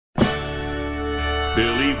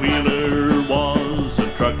Billy Wheeler was a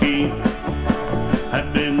truckie,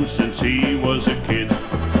 had been since he was a kid.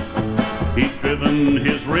 He'd driven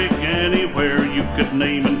his rig anywhere you could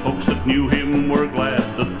name, and folks that knew him were glad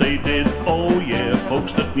that they did. Oh yeah,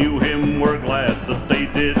 folks that knew him were glad that they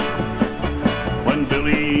did. When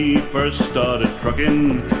Billy first started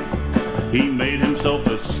trucking, he made himself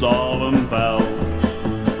a solemn vow.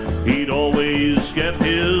 He'd always get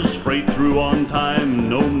his freight through on time,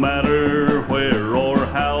 no matter where or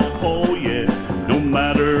how. Oh yeah, no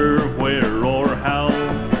matter where or how.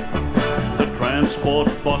 The transport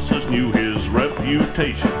bosses knew his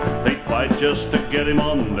reputation. They'd fight just to get him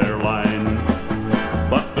on their line.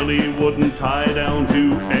 But Billy wouldn't tie down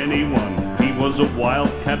to anyone. He was a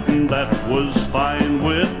wildcat and that was fine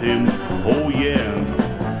with him. Oh yeah,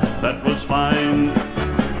 that was fine.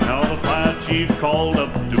 Now the fire chief called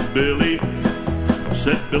up to Billy,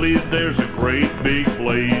 said, Billy, there's a great big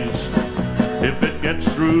blaze. If it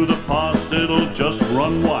gets through the pass, it'll just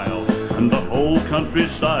run wild, and the whole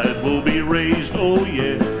countryside will be raised. Oh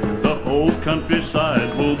yeah, the whole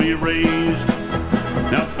countryside will be raised.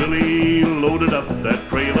 Now Billy loaded up that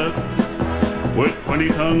trailer with 20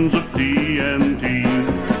 tons of TNT.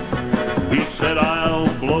 He said,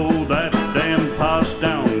 I'll blow that damn pass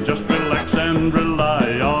down, just relax and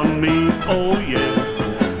rely on me. Oh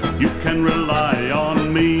yeah, you can rely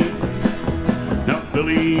on me. Now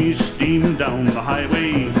Billy steamed down the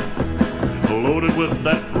highway, loaded with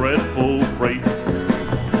that dreadful freight.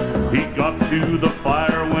 He got to the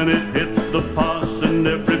fire when it hit the pass, and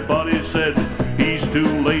everybody said,